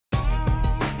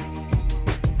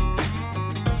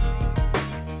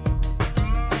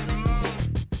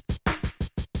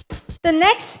The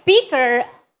next speaker,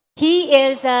 he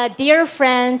is a dear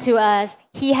friend to us.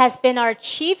 He has been our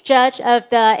chief judge of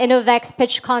the InnoVEX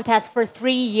pitch contest for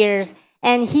 3 years,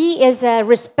 and he is a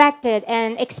respected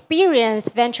and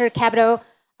experienced venture capital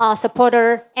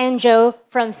supporter, angel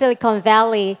from Silicon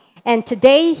Valley. And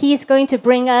today he's going to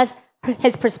bring us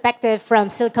his perspective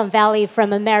from Silicon Valley,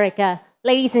 from America.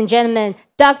 Ladies and gentlemen,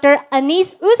 Dr.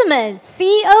 Anis Uzzaman,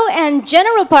 CEO and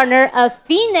general partner of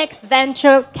Fenox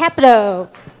Venture Capital.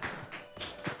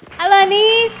 Hello,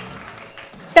 Anis.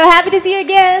 So happy to see you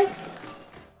again.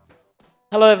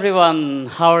 Hello, everyone.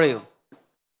 How are you?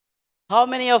 How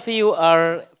many of you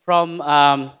are from,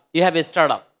 you have a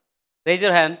startup? Raise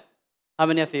your hand. How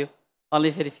many of you?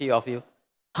 Only very few of you.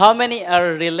 How many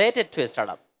are related to a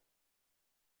startup?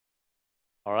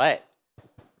 All right.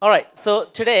 All right. So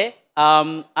today,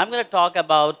 I'm going to talk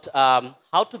about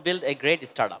how to build a great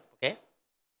startup. Okay.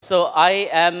 So I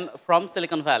am from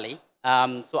Silicon Valley.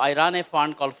 So I run a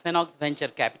fund called Fenox Venture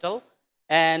Capital,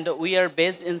 and we are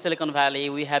based in Silicon Valley.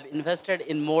 We have invested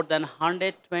in more than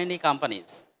 120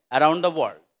 companies around the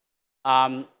world.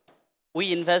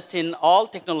 We invest in all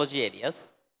technology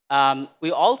areas.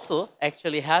 We also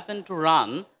actually happen to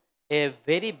run a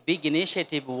very big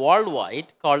initiative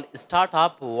worldwide called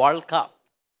Startup World Cup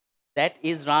that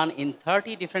is run in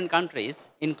 30 different countries,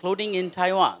 including in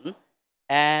Taiwan,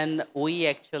 and we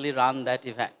actually run that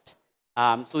event.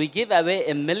 So we give away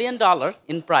 $1 million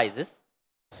in prizes.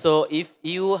 So if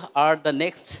you are the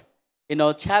next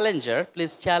challenger,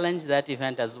 please challenge that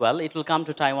event as well. It will come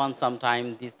to Taiwan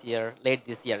sometime this year, late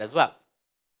this year as well.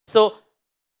 So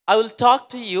I will talk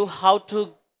to you how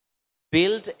to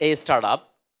build a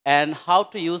startup and how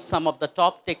to use some of the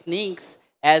top techniques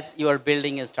as you are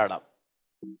building a startup.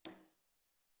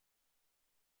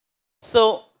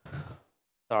 So,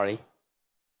 sorry.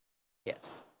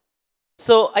 Yes.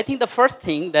 So I think the first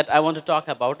thing that I want to talk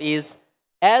about is,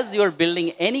 as you're building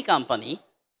any company,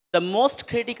 the most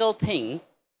critical thing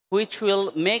which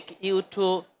will make you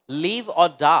to live or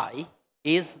die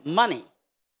is money.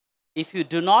 If you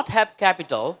do not have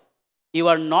capital, you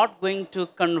are not going to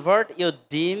convert your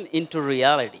dream into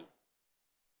reality.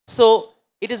 So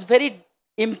it is very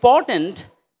important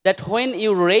that when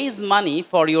you raise money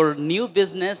for your new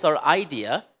business or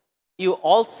idea, you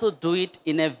also do it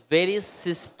in a very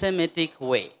systematic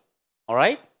way. All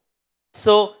right?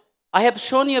 So I have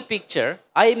shown you a picture.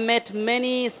 I met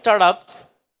many startups.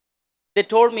 They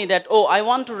told me that, oh, I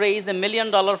want to raise $1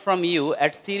 million from you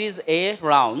at Series A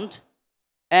round.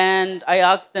 And I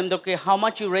asked them, okay, how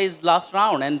much you raised last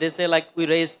round? And they say, like, we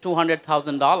raised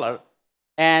 $200,000.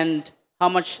 And how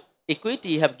much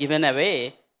equity you have given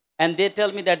away? And they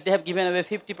tell me that they have given away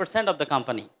 50% of the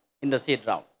company in the seed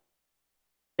round.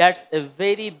 That's a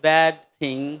very bad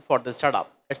thing for the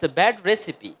startup. It's a bad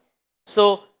recipe.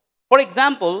 So, for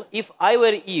example, if I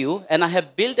were you and I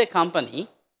have built a company,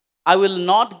 I will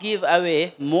not give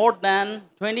away more than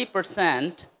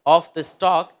 20% of the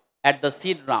stock at the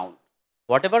seed round.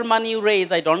 Whatever money you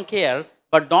raise, I don't care,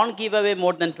 but don't give away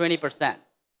more than 20%.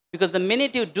 Because the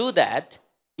minute you do that,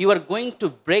 you are going to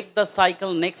break the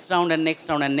cycle next round and next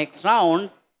round and next round.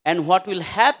 And what will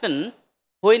happen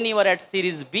when you are at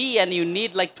Series B and you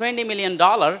need like $20 million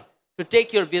to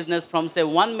take your business from, say,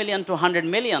 1 million to 100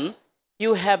 million,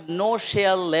 you have no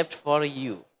shell left for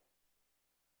you.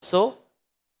 So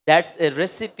that's a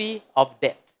recipe of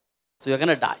death. So you're going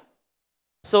to die.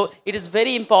 So it is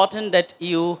very important that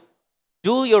you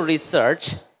do your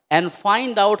research and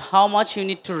find out how much you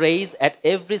need to raise at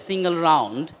every single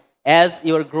round as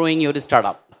you're growing your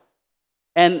startup.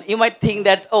 And you might think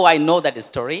that, oh, I know that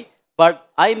story, but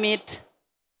I meet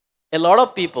a lot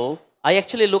of people. I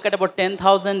actually look at about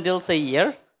 10,000 deals a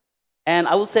year, and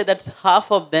I will say that half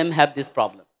of them have this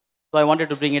problem. So I wanted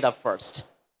to bring it up first.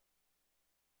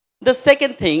 The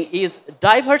second thing is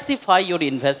diversify your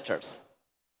investors.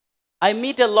 I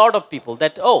meet a lot of people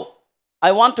that, oh,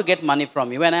 I want to get money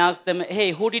from you. And I ask them,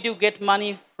 hey, who did you get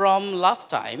money from last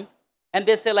time? And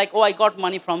they say, like, oh, I got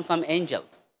money from some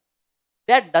angels.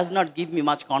 That does not give me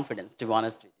much confidence, to be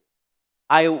honest with you.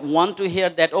 I want to hear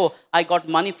that, oh, I got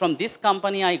money from this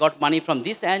company, I got money from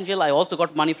this angel, I also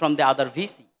got money from the other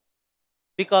VC.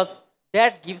 Because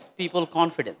that gives people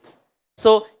confidence.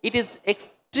 So it is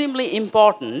extremely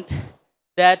important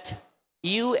that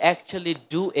you actually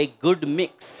do a good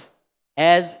mix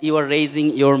as you are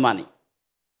raising your money.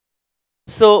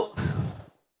 So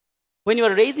when you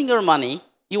are raising your money,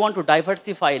 you want to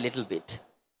diversify a little bit.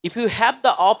 If you have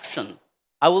the option,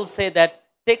 I will say that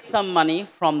take some money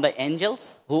from the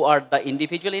angels, who are the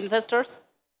individual investors,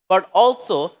 but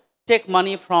also take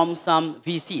money from some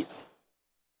VCs.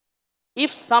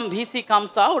 If some VC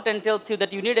comes out and tells you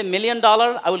that you need $1 million,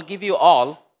 I will give you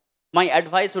all, my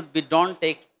advice would be don't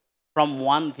take from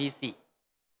one VC.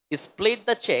 Split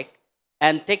the check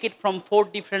and take it from 4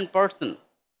 different persons.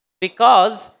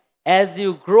 Because as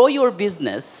you grow your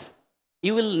business,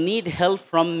 you will need help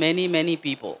from many, many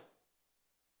people.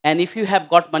 And if you have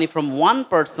got money from one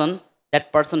person,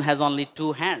 that person has only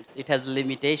 2 hands. It has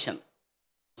limitation.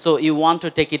 So you want to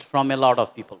take it from a lot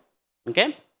of people.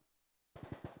 Okay?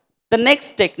 The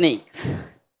next techniques,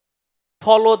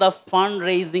 follow the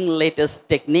fundraising latest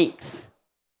techniques.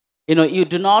 You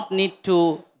do not need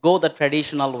to go the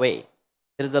traditional way.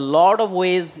 There is a lot of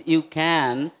ways you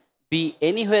can be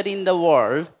anywhere in the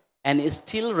world and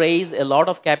still raise a lot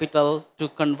of capital to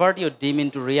convert your dream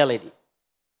into reality.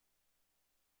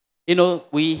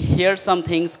 We hear some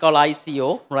things called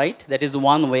ICO, right? That is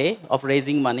one way of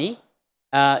raising money.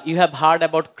 You have heard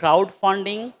about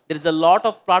crowdfunding. There is a lot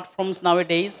of platforms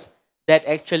nowadays that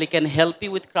actually can help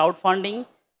you with crowdfunding.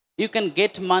 You can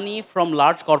get money from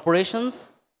large corporations,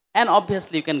 and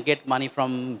obviously you can get money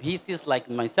from VCs like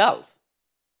myself.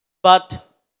 But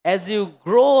as you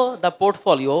grow the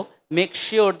portfolio, make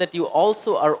sure that you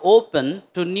also are open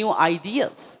to new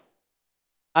ideas.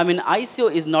 I mean,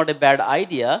 ICO is not a bad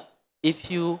idea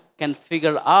if you can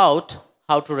figure out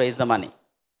how to raise the money.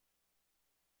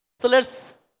 So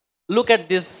let's look at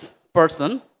this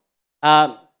person.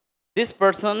 This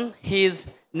person, his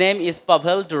name is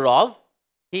Pavel Durov.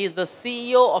 He is the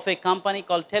CEO of a company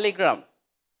called Telegram.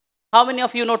 How many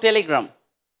of you know Telegram?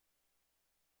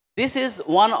 This is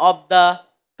one of the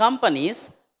companies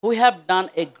who have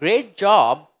done a great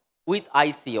job with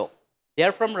ICO. They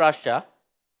are from Russia,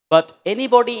 but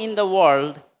anybody in the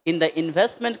world in the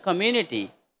investment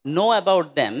community know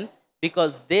about them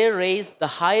because they raised the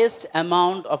highest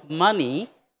amount of money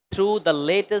through the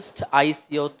latest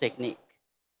ICO technique.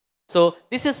 So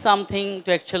this is something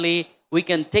to actually, we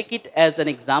can take it as an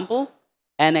example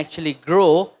and actually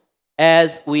grow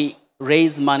as we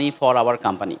raise money for our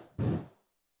company.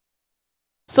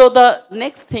 So the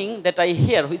next thing that I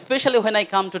hear, especially when I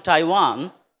come to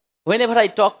Taiwan, whenever I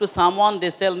talk to someone, they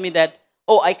tell me that,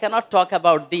 oh, I cannot talk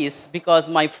about this because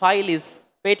my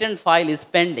patent file is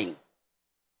pending.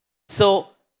 So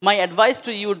my advice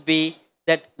to you would be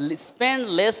that spend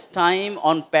less time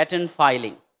on patent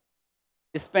filing.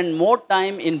 Spend more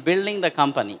time in building the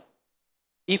company.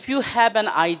 If you have an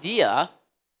idea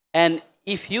and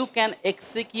if you can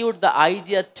execute the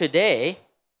idea today,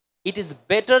 it is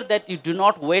better that you do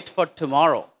not wait for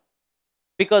tomorrow.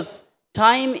 Because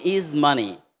time is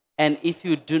money. And if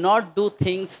you do not do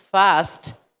things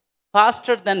faster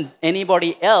than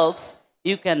anybody else,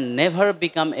 you can never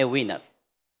become a winner.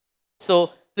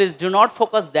 So please do not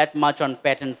focus that much on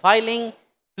patent filing.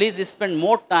 Please spend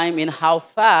more time in how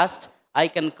fast I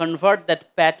can convert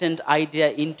that patent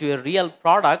idea into a real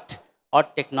product or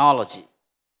technology.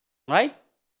 Right?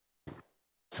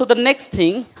 So the next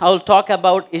thing I'll talk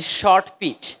about is short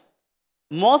pitch.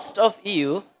 Most of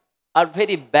you are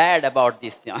very bad about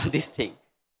this thing.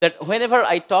 That whenever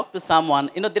I talk to someone,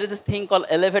 there is this thing called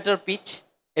elevator pitch.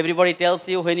 Everybody tells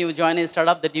you when you join a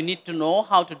startup that you need to know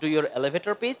how to do your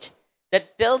elevator pitch.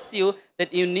 That tells you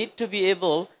that you need to be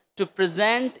able to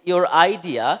present your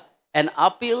idea and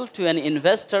appeal to an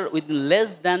investor within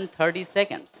less than 30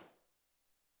 seconds.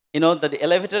 The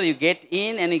elevator, you get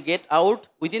in and you get out.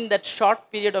 Within that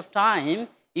short period of time,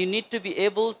 you need to be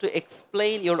able to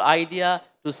explain your idea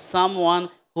to someone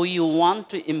who you want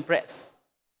to impress.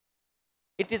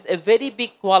 It is a very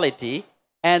big quality,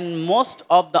 and most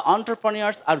of the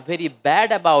entrepreneurs are very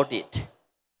bad about it.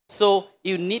 So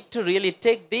you need to really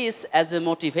take this as a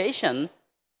motivation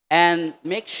and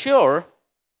make sure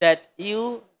that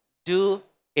you do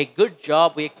a good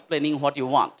job with explaining what you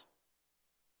want.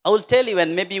 I will tell you,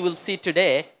 and maybe you will see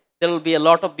today, there will be a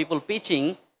lot of people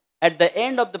pitching. At the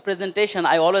end of the presentation,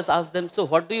 I always ask them, so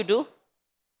what do you do?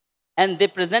 And they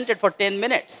presented for 10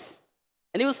 minutes.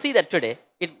 And you will see that today.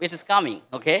 It is coming,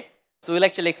 okay? So we'll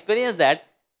actually experience that.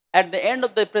 At the end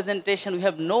of the presentation, we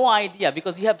have no idea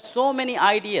because you have so many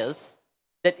ideas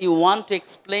that you want to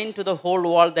explain to the whole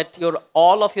world that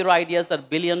all of your ideas are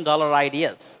billion-dollar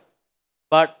ideas.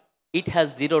 But it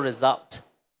has zero result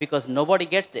because nobody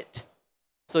gets it.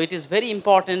 So it is very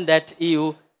important that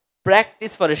you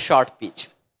practice for a short pitch.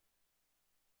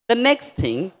 The next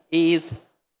thing is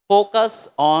focus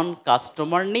on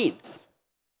customer needs.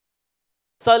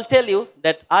 So I'll tell you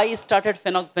that I started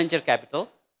Fenox Venture Capital,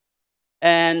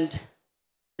 and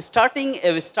starting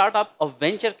a startup of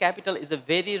venture capital is a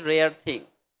very rare thing.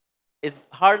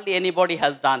 Hardly anybody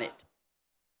has done it.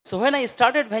 So when I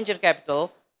started venture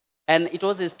capital, and it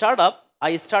was a startup,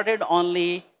 I started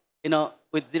only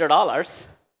with $0,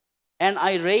 and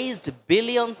I raised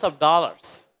billions of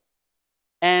dollars.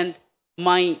 And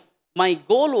my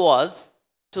goal was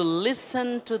to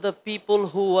listen to the people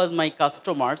who was my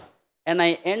customers, and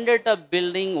I ended up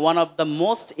building one of the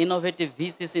most innovative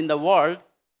VCs in the world,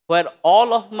 where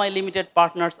all of my limited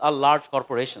partners are large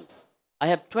corporations. I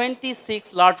have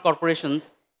 26 large corporations,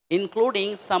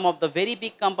 including some of the very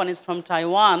big companies from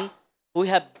Taiwan who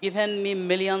have given me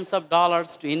millions of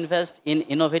dollars to invest in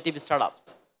innovative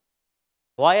startups.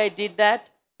 Why I did that?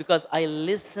 Because I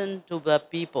listened to the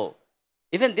people.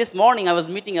 Even this morning, I was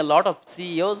meeting a lot of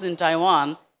CEOs in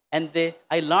Taiwan, and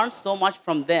I learned so much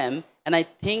from them, and I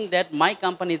think that my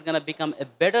company is going to become a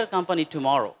better company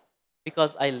tomorrow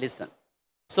because I listen.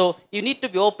 So you need to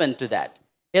be open to that.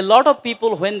 A lot of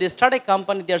people, when they start a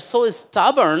company, they're so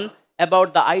stubborn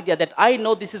about the idea that I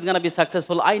know this is going to be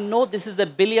successful. I know this is a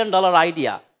billion-dollar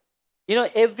idea.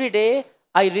 Every day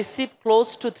I receive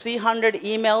close to 300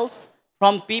 emails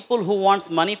from people who wants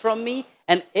money from me,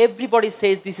 and everybody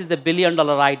says this is the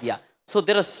billion-dollar idea. So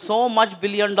there is so much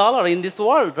billion-dollar in this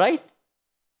world, right?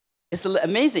 It's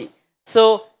amazing.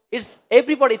 So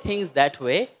everybody thinks that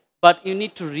way, but you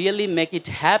need to really make it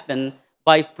happen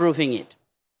by proving it.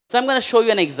 So I'm going to show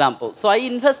you an example. So I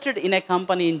invested in a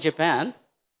company in Japan.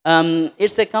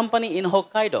 It's a company in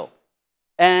Hokkaido.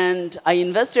 And I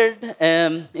invested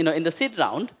in the seed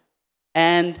round,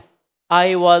 and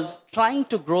I was trying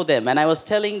to grow them. And I was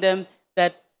telling them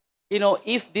that,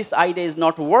 if this idea is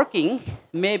not working,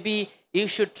 maybe you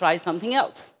should try something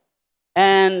else.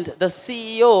 And the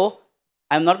CEO,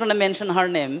 I'm not going to mention her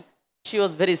name, she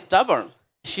was very stubborn.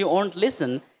 She won't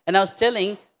listen. And I was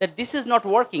telling that this is not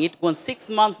working. It goes 6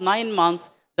 months, 9 months.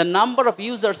 The number of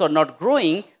users are not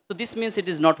growing. So this means it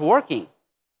is not working.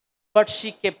 But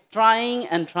she kept trying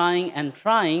and trying and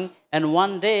trying. And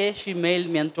one day she mailed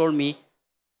me and told me,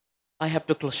 I have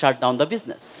to shut down the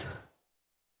business.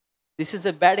 This is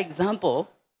a bad example,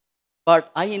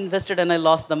 but I invested and I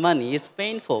lost the money. It's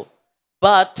painful.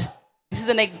 But this is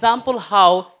an example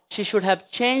how she should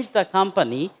have changed the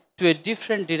company to a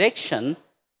different direction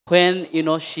when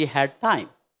she had time.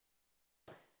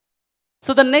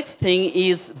 So the next thing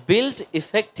is build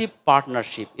effective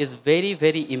partnership is very,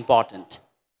 very important.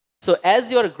 So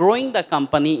as you are growing the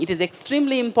company, it is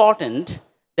extremely important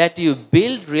that you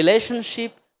build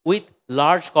relationship with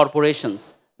large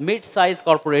corporations, mid-sized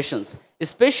corporations.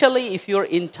 Especially if you're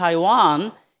in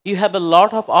Taiwan, you have a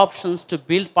lot of options to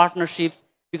build partnerships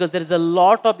because there is a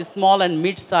lot of small and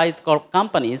mid-sized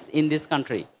companies in this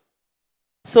country.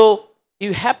 So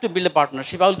you have to build a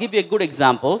partnership. I'll give you a good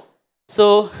example.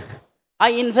 So I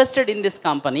invested in this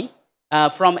company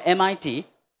from MIT.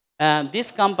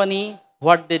 This company,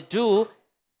 what they do,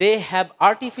 they have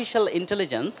artificial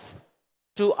intelligence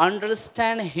to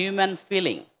understand human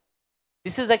feeling.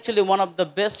 This is actually one of the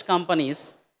best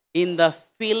companies in the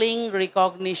feeling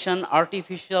recognition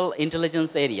artificial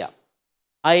intelligence area.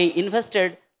 I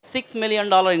invested $6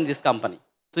 million in this company.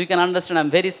 So you can understand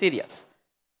I'm very serious.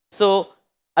 So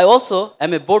I also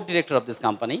am a board director of this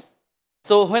company.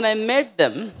 So when I met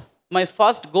them, my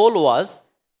first goal was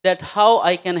that how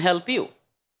I can help you.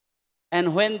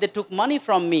 And when they took money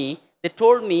from me, they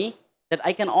told me that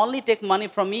I can only take money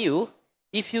from you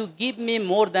if you give me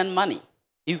more than money.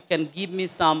 You can give me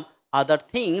some other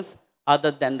things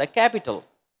other than the capital.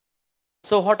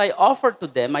 So what I offered to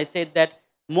them, I said that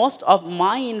most of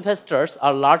my investors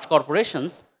are large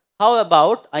corporations. How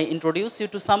about I introduce you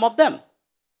to some of them?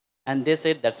 And they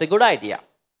said, that's a good idea.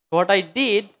 What I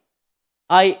did,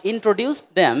 I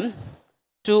introduced them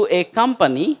to a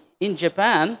company in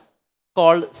Japan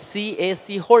called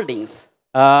CAC Holdings.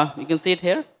 You can see it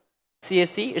here.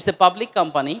 CAC, it's a public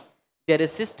company. They're a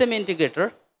system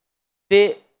integrator.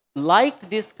 They liked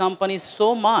this company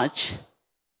so much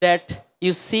that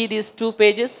you see these 2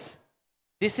 pages.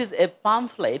 This is a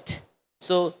pamphlet.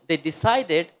 So they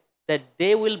decided that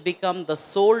they will become the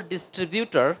sole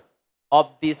distributor of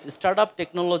this startup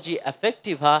technology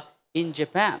Affectiva in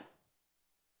Japan.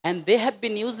 And they have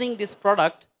been using this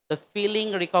product, the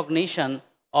feeling recognition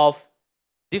of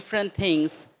different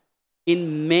things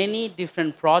in many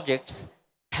different projects,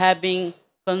 having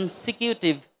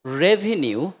consecutive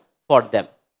revenue for them.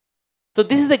 So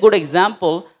this is a good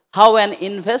example how an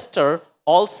investor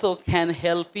also can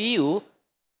help you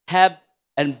have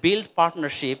and build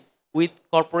partnership with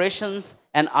corporations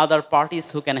and other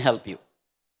parties who can help you.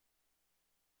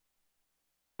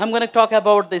 I'm going to talk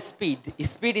about the speed.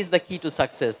 Speed is the key to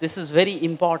success. This is very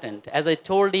important. As I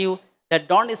told you, that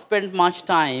don't spend much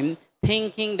time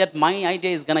thinking that my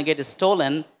idea is going to get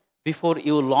stolen before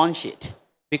you launch it,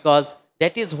 because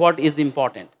that is what is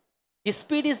important.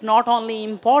 Speed is not only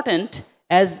important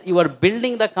as you are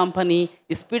building the company,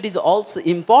 speed is also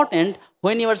important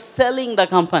when you are selling the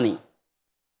company.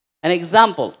 An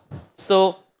example.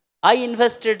 So I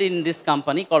invested in this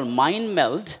company called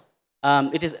MindMeld.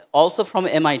 It is also from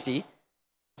MIT.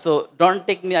 So don't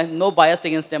take me, I have no bias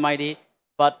against MIT,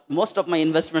 but most of my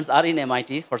investments are in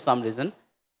MIT for some reason.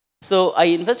 So I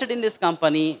invested in this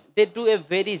company. They do a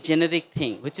very generic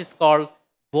thing, which is called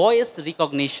voice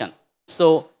recognition.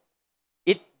 So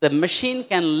the machine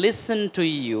can listen to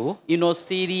you. You know,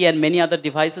 Siri and many other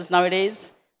devices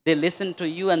nowadays, they listen to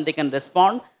you and they can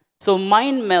respond. So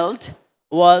MindMeld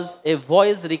was a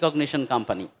voice recognition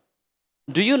company.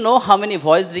 Do you know how many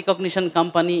voice recognition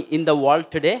company in the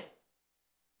world today?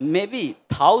 Maybe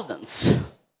thousands.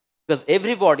 Because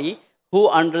everybody who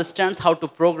understands how to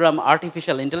program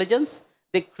artificial intelligence,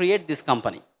 they create this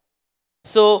company.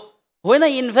 So when I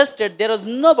invested, there was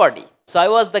nobody. So I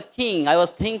was the king. I was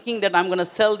thinking that I'm going to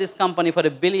sell this company for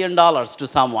 $1 billion to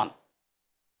someone.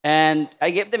 And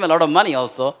I gave them a lot of money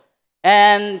also.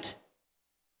 And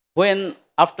when,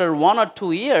 after 1 or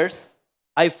 2 years,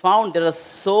 I found there are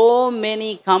so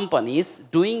many companies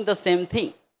doing the same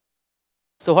thing.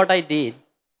 So what I did,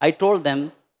 I told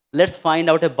them, let's find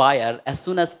out a buyer as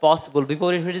soon as possible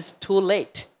before it is too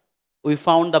late. We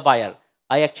found the buyer.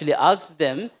 I actually asked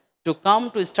them to come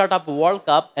to Startup World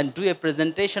Cup and do a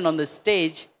presentation on the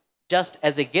stage just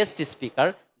as a guest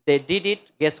speaker. They did it.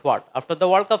 Guess what? After the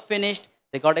World Cup finished,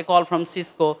 they got a call from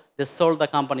Cisco. They sold the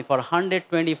company for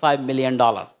 $125 million.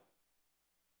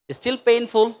 It's still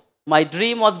painful. My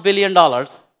dream was $1 billion.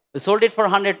 We sold it for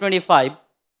 125,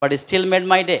 but it still made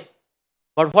my day.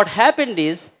 But what happened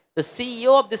is the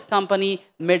CEO of this company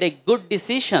made a good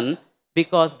decision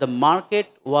because the market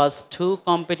was too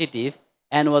competitive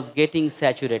and was getting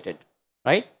saturated,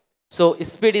 right? So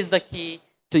speed is the key.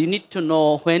 So you need to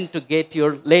know when to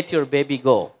let your baby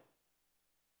go.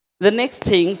 The next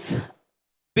things,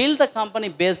 build the company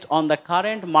based on the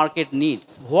current market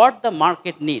needs. What the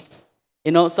market needs.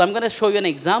 You know, so I'm going to show you an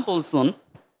example soon.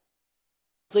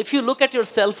 So if you look at your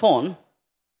cell phone,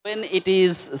 when it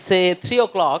is, say, 3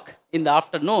 o'clock in the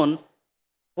afternoon,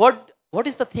 what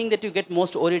is the thing that you get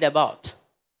most worried about?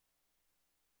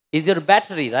 Is your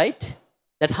battery, right?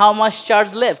 That how much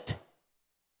charge left.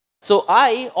 So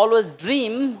I always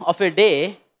dream of a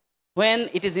day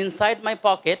when it is inside my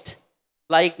pocket,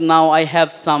 like now I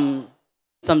have some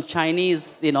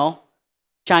Chinese, China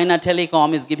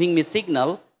Telecom is giving me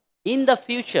signal. In the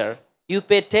future, you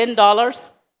pay $10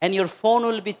 and your phone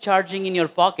will be charging in your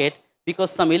pocket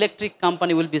because some electric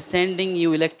company will be sending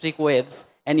you electric waves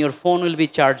and your phone will be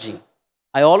charging.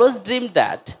 I always dreamed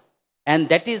that, and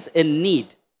that is a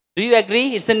need. Do you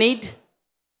agree it's a need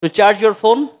to charge your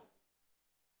phone?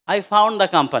 I found the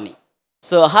company.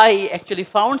 So I actually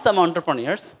found some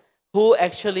entrepreneurs who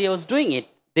actually was doing it.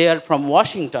 They are from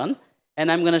Washington,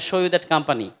 and I'm going to show you that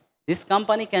company. This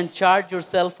company can charge your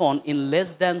cell phone in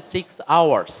less than 6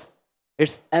 hours.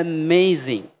 It's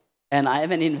amazing. And I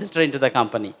am an investor into the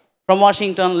company. From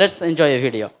Washington, let's enjoy a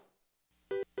video.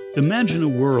 Imagine a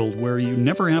world where you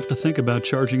never have to think about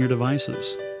charging your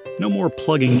devices. No more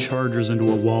plugging chargers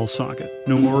into a wall socket.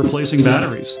 No more replacing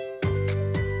batteries.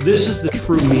 This is the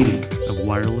true meaning of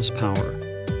wireless power.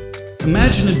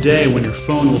 Imagine a day when your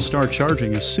phone will start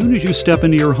charging as soon as you step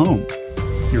into your home.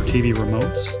 Your TV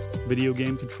remotes, video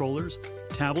game controllers,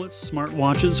 tablets,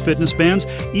 smartwatches, fitness bands,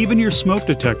 even your smoke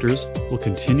detectors will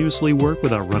continuously work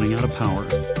without running out of power.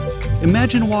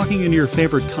 Imagine walking into your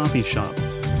favorite coffee shop,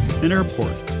 an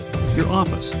airport, your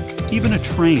office, even a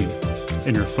train,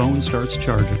 and your phone starts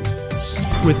charging.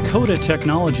 With Coda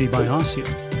technology by Ossia,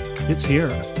 it's here.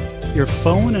 Your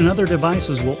phone and other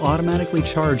devices will automatically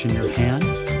charge in your hand,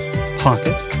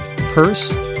 pocket,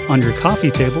 purse, on your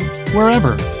coffee table,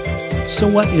 wherever. So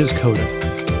what is Coda?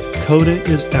 Coda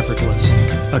is effortless.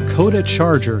 A Coda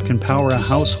charger can power a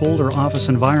household or office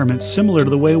environment similar to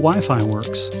the way Wi-Fi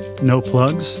works. No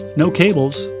plugs, no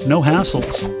cables, no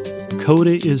hassles.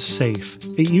 Coda is safe.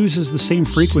 It uses the same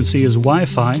frequency as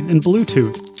Wi-Fi and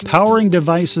Bluetooth, powering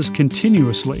devices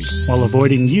continuously while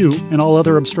avoiding you and all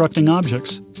other obstructing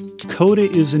objects. Coda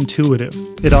is intuitive.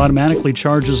 It automatically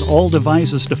charges all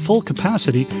devices to full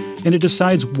capacity, and it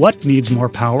decides what needs more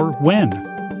power when.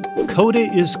 Coda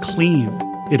is clean.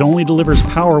 It only delivers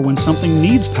power when something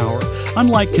needs power,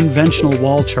 unlike conventional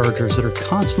wall chargers that are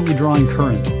constantly drawing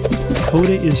current.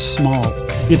 Coda is small.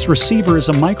 Its receiver is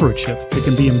a microchip that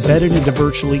can be embedded into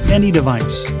virtually any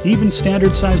device, even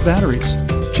standard-sized batteries.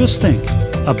 Just think,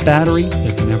 a battery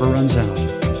that never runs out.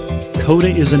 Coda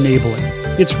is enabling.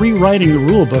 It's rewriting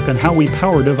the rulebook on how we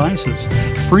power devices,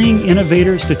 freeing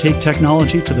innovators to take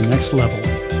technology to the next level.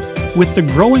 With the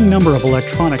growing number of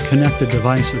electronic connected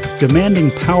devices demanding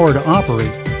power to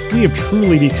operate, we have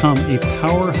truly become a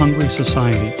power-hungry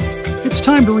society. It's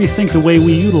time to rethink the way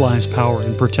we utilize power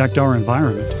and protect our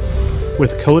environment.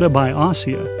 With Coda by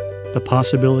Ossia, the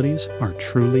possibilities are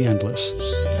truly endless.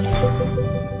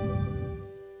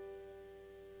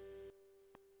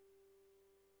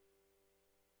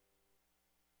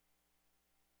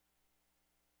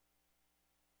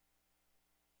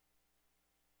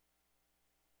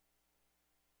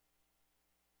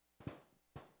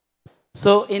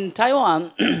 So in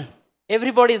Taiwan,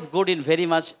 everybody is good in very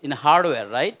much in hardware,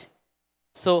 right?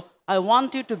 So I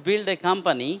want you to build a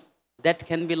company that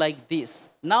can be like this.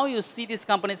 Now you see this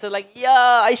company say like,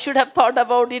 yeah, I should have thought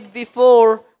about it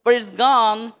before, but it's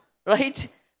gone, right?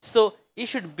 So you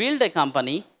should build a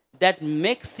company that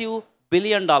makes you $1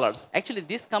 billion. Actually,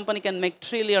 this company can make $1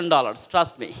 trillion,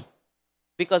 trust me.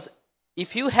 Because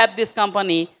if you have this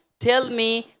company, tell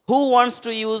me who wants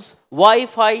to use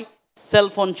Wi-Fi cell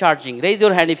phone charging. Raise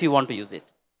your hand if you want to use it.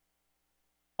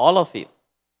 All of you.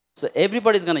 So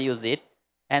everybody's going to use it.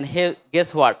 And here,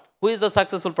 guess what? Who is the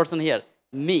successful person here?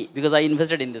 Me, because I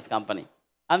invested in this company.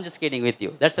 I'm just kidding with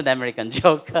you. That's an American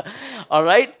joke. All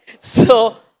right?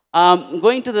 So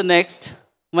going to the next.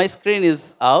 My screen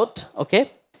is out. Okay?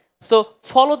 So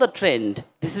follow the trend.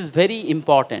 This is very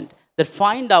important. That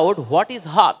find out what is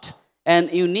hot. And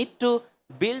you need to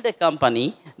build a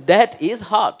company that is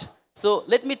hot. So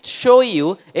let me show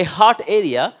you a hot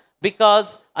area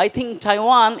because I think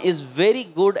Taiwan is very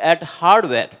good at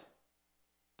hardware.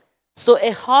 So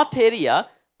a hot area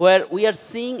where we are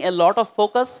seeing a lot of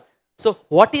focus. So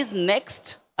what is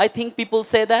next? I think people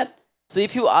say that. So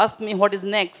if you ask me what is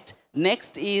next,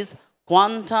 next is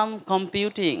quantum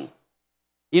computing.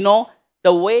 You know,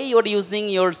 the way you're using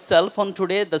your cell phone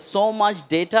today, there's so much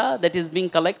data that is being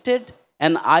collected,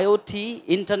 and IoT,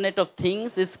 Internet of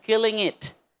Things, is killing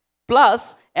it.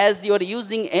 Plus, as you're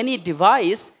using any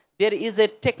device, there is a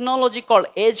technology called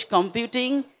edge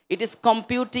computing. It is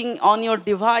computing on your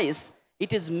device.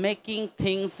 It is making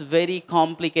things very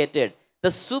complicated. The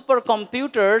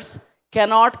supercomputers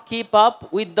cannot keep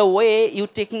up with the way you're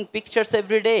taking pictures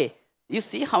every day. You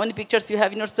see how many pictures you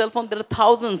have in your cell phone? There are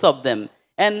thousands of them.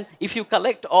 And if you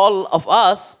collect all of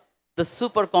us, the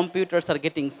supercomputers are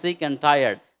getting sick and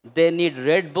tired. They need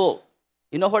Red Bull.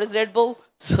 You know what is Red Bull?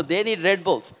 So they need Red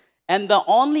Bulls. And the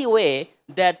only way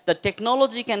that the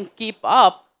technology can keep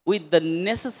up with the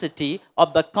necessity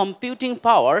of the computing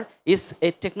power is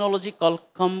a technology called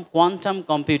quantum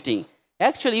computing.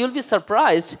 Actually, you'll be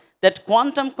surprised that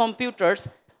quantum computers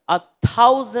are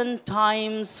 1,000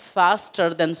 times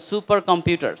faster than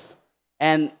supercomputers.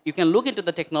 And you can look into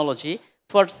the technology.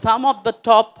 For some of the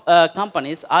top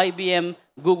companies, IBM,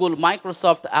 Google,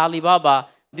 Microsoft, Alibaba,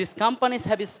 these companies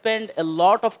have spent a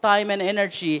lot of time and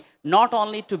energy not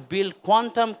only to build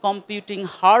quantum computing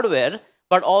hardware,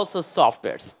 but also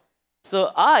softwares.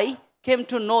 So I came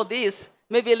to know this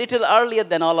maybe a little earlier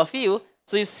than all of you.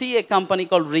 So you see a company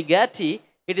called Rigetti.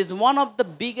 It is one of the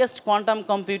biggest quantum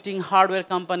computing hardware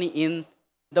company in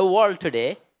the world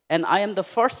today. And I am the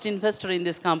first investor in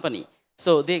this company.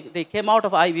 So they came out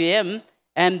of IBM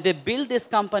and they built this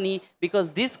company because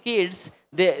these kids,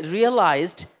 they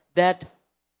realized that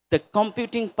the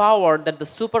computing power that the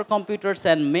supercomputers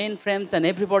and mainframes and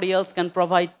everybody else can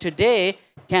provide today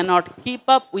cannot keep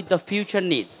up with the future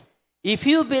needs. If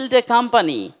you build a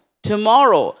company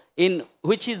tomorrow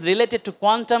which is related to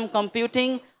quantum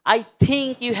computing, I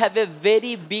think you have a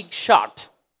very big shot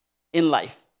in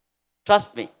life.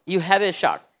 Trust me, you have a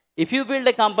shot. If you build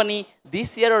a company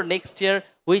this year or next year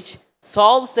which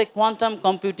solves a quantum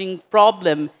computing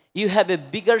problem, you have a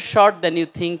bigger shot than you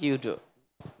think you do.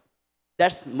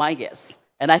 That's my guess.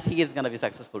 And I think it's going to be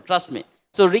successful. Trust me.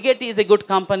 So Rigetti is a good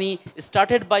company. It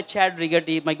started by Chad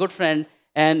Rigetti, my good friend.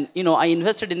 And I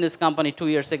invested in this company 2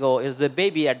 years ago. It was a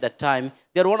baby at that time.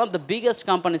 They're one of the biggest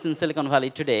companies in Silicon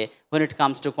Valley today when it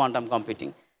comes to quantum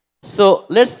computing. So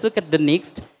let's look at the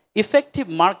next. Effective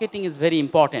marketing is very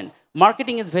important.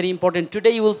 Marketing is very important.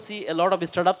 Today you will see a lot of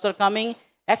startups are coming.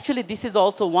 Actually, this is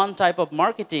also one type of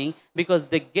marketing because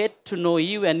they get to know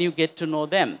you and you get to know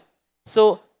them.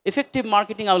 So effective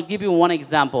marketing, I will give you one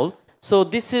example. So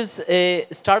this is a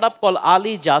startup called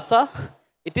Ali Jasa.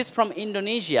 It is from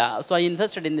Indonesia. So I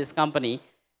invested in this company.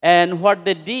 And what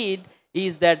they did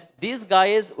is that these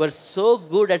guys were so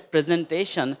good at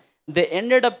presentation, they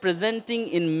ended up presenting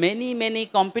in many, many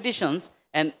competitions.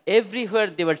 And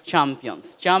everywhere they were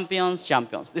champions, champions,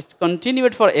 champions. This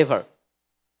continued forever.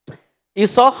 You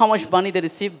saw how much money they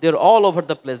received. They're all over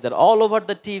the place. They're all over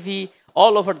the TV,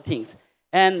 all over things.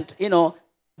 And,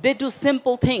 They do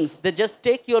simple things. They just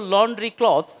take your laundry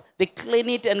clothes, they clean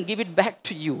it and give it back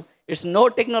to you. It's no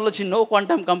technology, no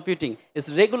quantum computing. It's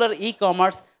regular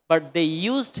e-commerce, but they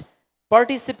used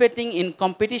participating in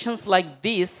competitions like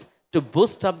this to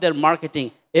boost up their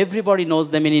marketing. Everybody knows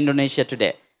them in Indonesia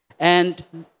today. And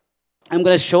I'm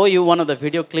going to show you one of the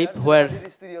video clip where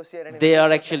they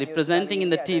are actually presenting in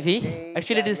the TV.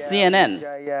 Actually, it is CNN.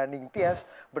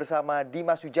 Bersama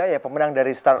Dimas Wijaya, pemenang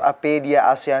dari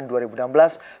Startupedia ASEAN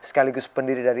 2016, sekaligus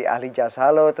pendiri dari Ahli Jasa.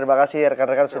 Halo, terima kasih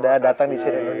rekan-rekan sudah datang di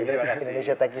sini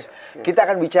Indonesia Tech News. Kita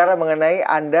akan bicara mengenai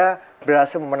Anda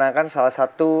berhasil memenangkan salah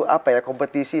satu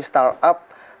kompetisi startup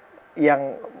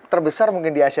yang terbesar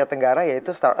mungkin di Asia Tenggara,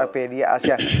 yaitu Startupedia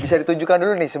ASEAN. Bisa ditunjukkan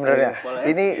dulu nih sebenarnya.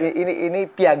 Ini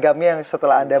piagamnya yang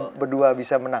setelah Anda berdua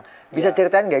bisa menang. Bisa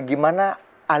ceritain nggak gimana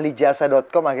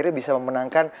ahlijasa.com akhirnya bisa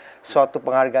memenangkan suatu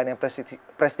penghargaan yang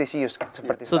prestisius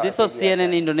seperti So this was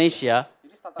CNN Indonesia,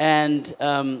 and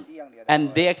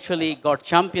they actually got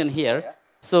champion here.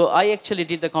 So I actually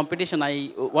did the competition.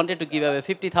 I wanted to give away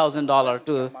 $50,000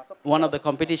 to one of the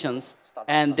competitions,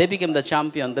 and they became the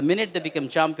champion. The minute they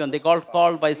became champion, they got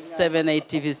called by 7,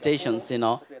 8 TV stations,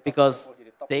 because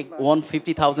they won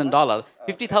 $50,000.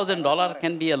 $50,000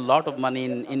 can be a lot of money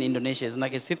in Indonesia. It's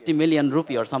like 50 million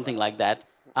rupee or something like that.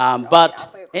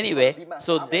 But anyway,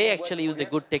 so they actually used a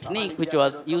good technique, which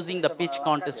was using the pitch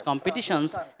contest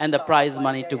competitions and the prize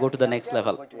money to go to the next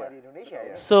level.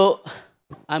 So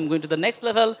I'm going to the next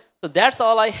level. So that's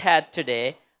all I had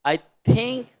today. I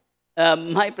think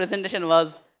my presentation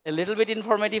was a little bit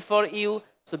informative for you.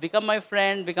 So become my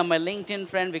friend, become my LinkedIn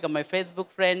friend, become my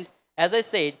Facebook friend. As I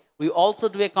said, we also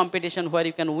do a competition where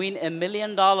you can win $1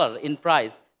 million in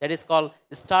prize. That is called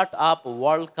Startup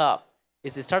World Cup.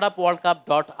 It's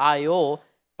startupworldcup.io.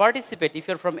 Participate. If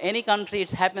you're from any country, it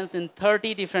happens in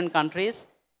 30 different countries.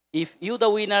 If you're the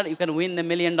winner, you can win $1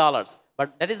 million.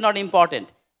 But that is not important.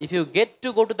 If you get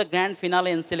to go to the grand finale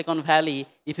in Silicon Valley,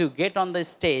 if you get on the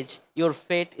stage, your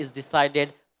fate is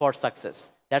decided for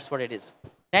success. That's what it is.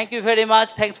 Thank you very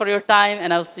much. Thanks for your time,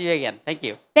 and I'll see you again. Thank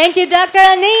you. Thank you, Dr.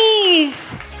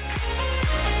 Anis.